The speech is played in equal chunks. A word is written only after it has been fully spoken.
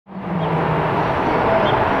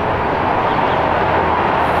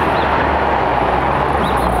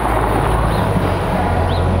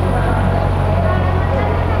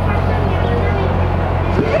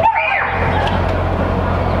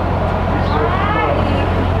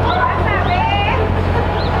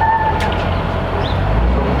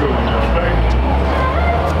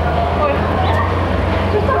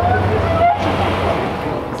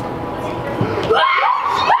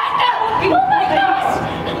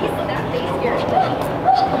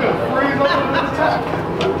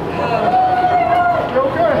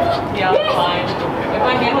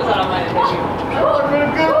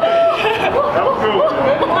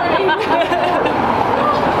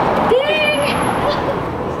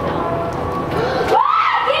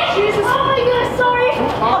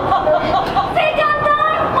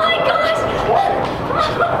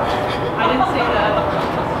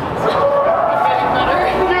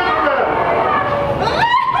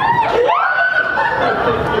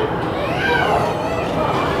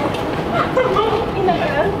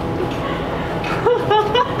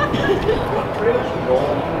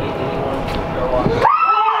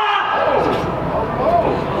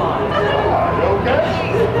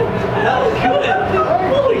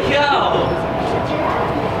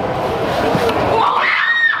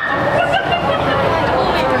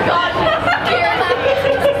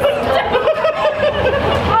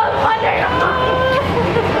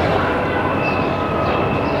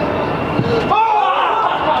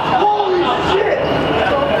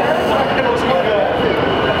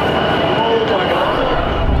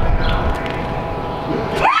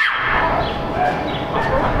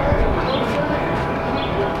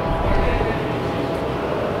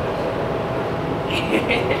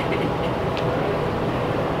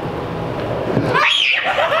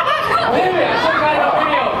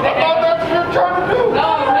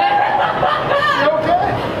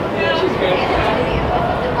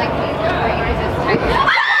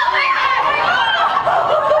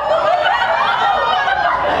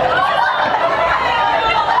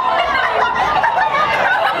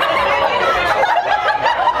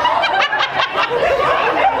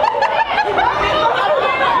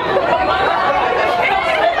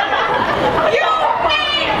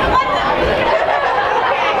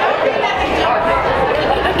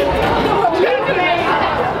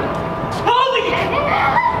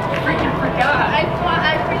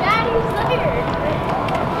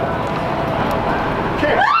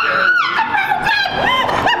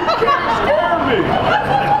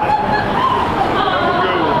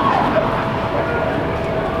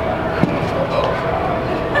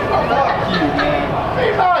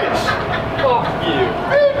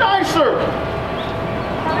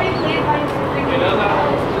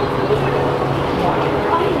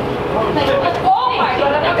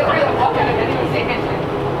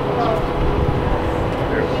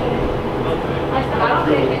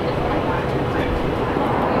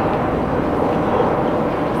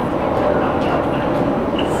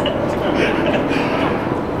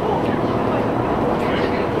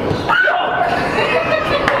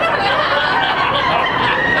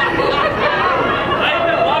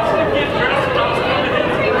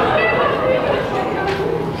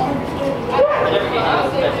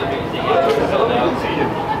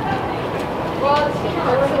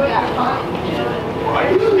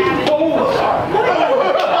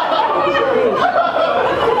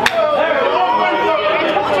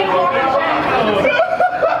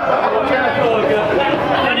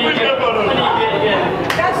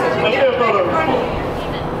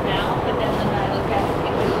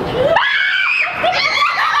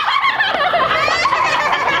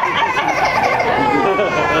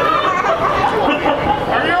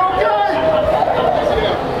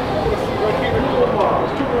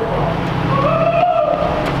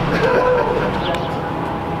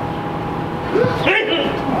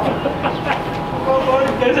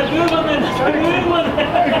There's a good one in. There's a good one.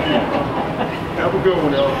 Have a good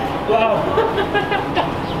one, y'all. Wow.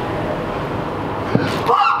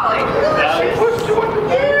 Oh my gosh, she pushed you in the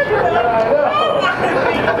bed.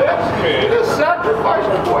 You just sacrificed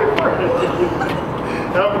your boyfriend.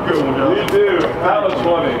 Have a good one, y'all. You do. That was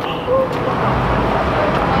funny.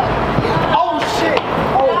 Oh shit.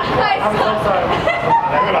 Oh, I'm so sorry.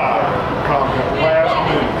 Calm down. Last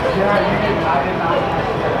minute. Yeah, you didn't. I did not.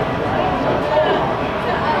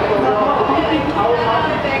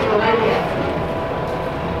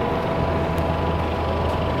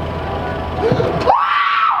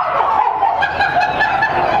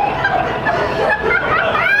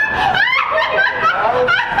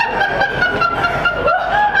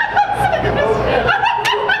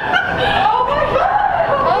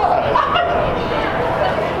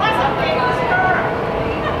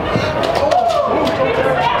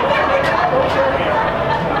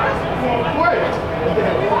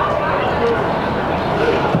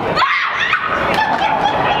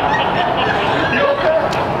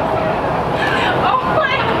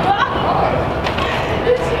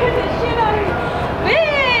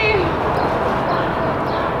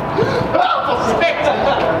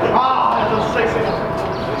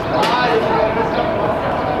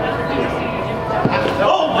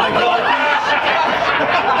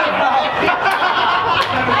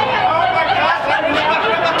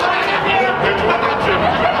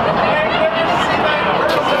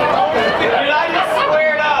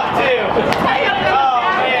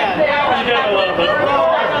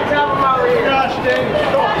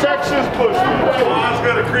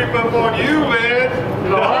 Creep up on you, man.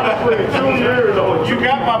 No, honestly, 2 years old. You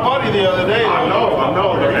got my buddy the other day. I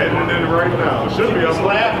know. They're heading in right now. It should be up.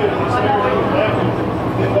 Laughing.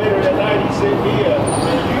 Then later that night, he sent me a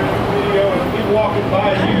YouTube video of me walking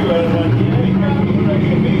by you. I was like, yeah, he might be ready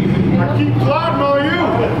to me. I keep plotting on you.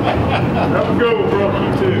 Have a good one, bro.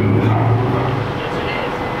 You too.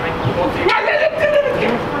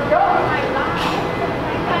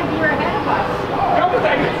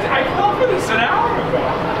 I fell for this an hour ago.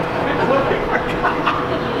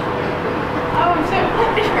 Oh, I'm so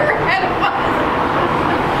glad you're ahead of us.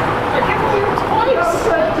 I can't believe it's twice.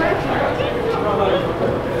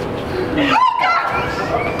 Oh, God!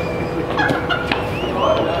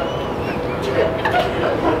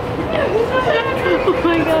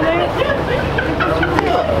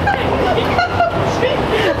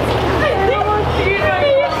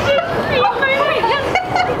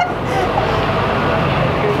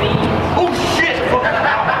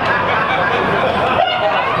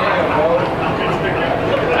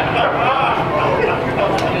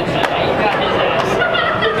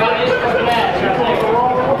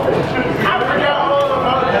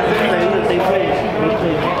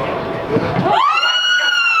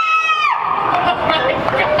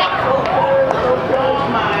 Oh,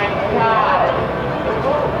 my God.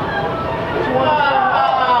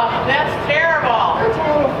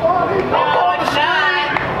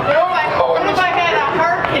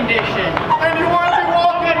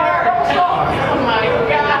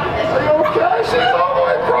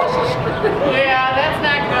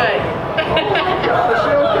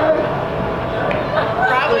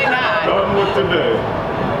 Today.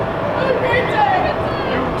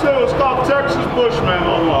 You too. Stop Texas Bushman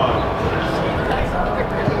online.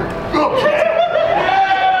 Okay.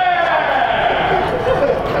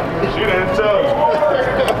 She didn't tell you.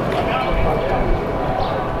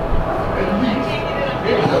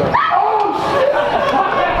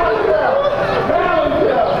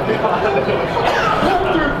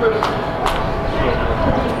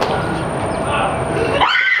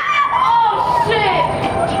 Oh shit!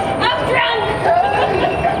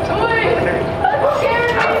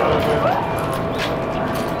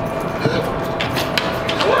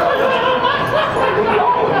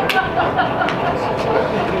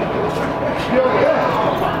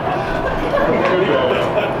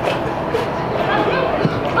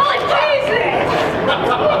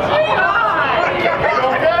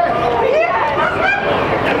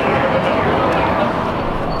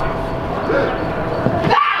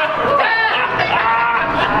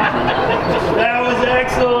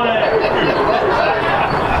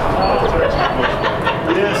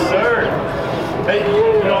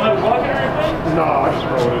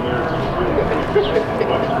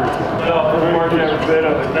 that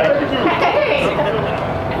other. Thank you.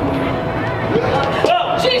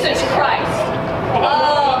 Jesus Christ.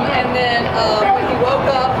 And then when he woke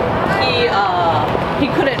up, he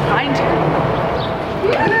couldn't find you.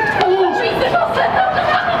 Jesus. What's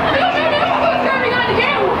going on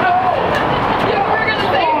you? You were going to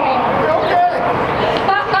save me. Okay.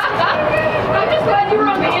 I'm just glad you were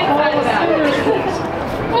on the inside of that.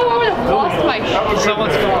 Oh, I would have lost my shit.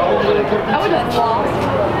 Someone's going to I would have lost.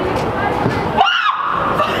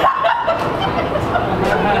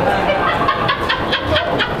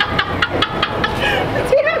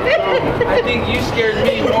 I think you scared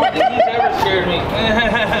me more than he's ever scared me.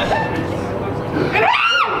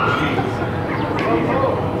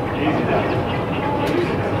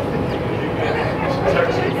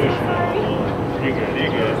 You good, you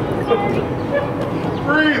good.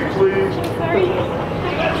 Breathe, please.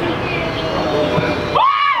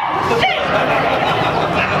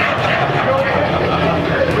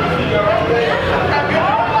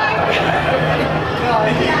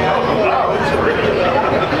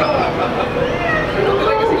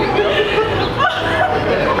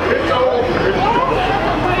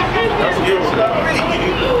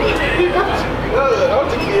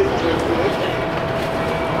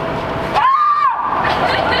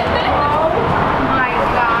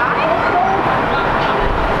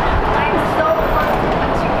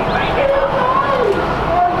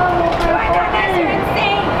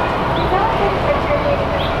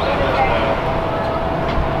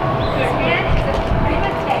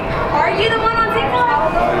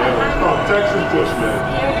 Texas Bushman.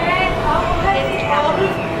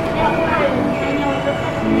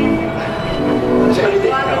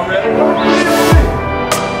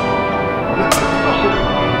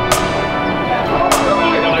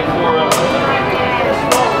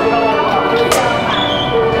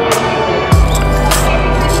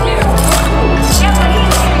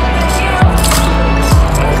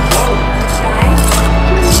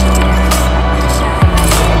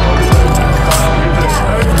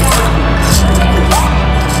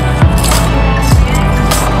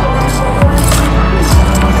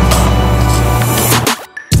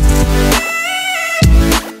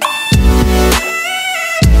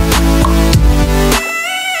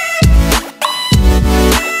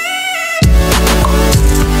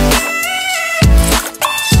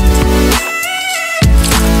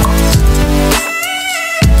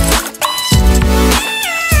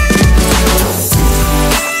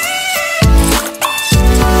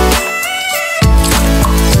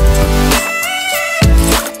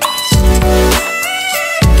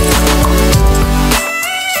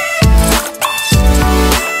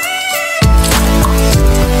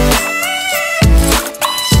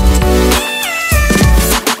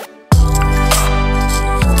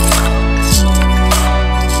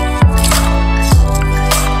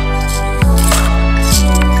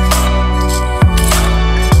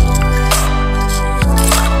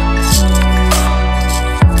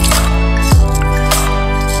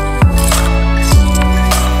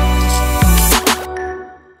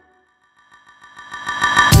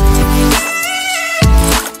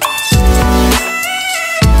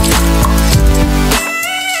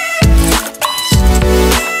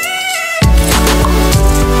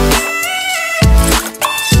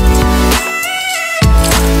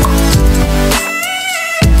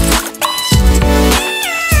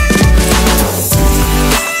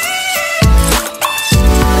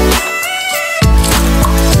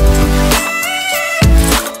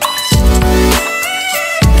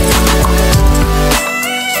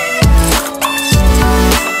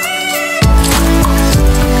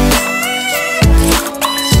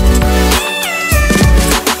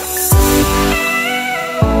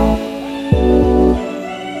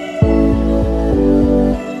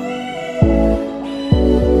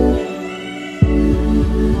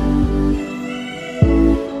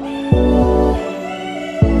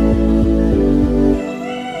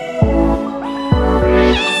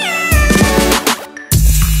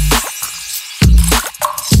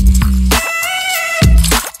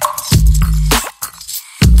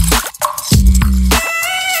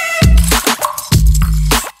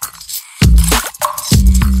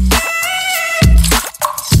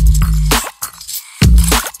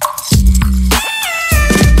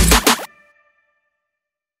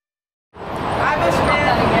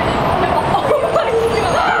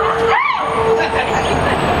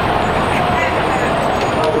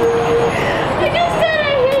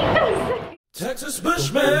 Texas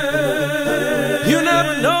Bushman, you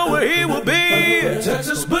never know where he will be.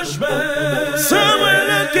 Texas Bushman, somewhere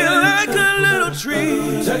looking like a little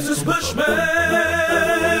tree. Texas Bushman,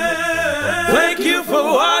 thank you for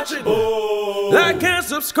watching. Oh. Like and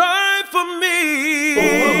subscribe for me.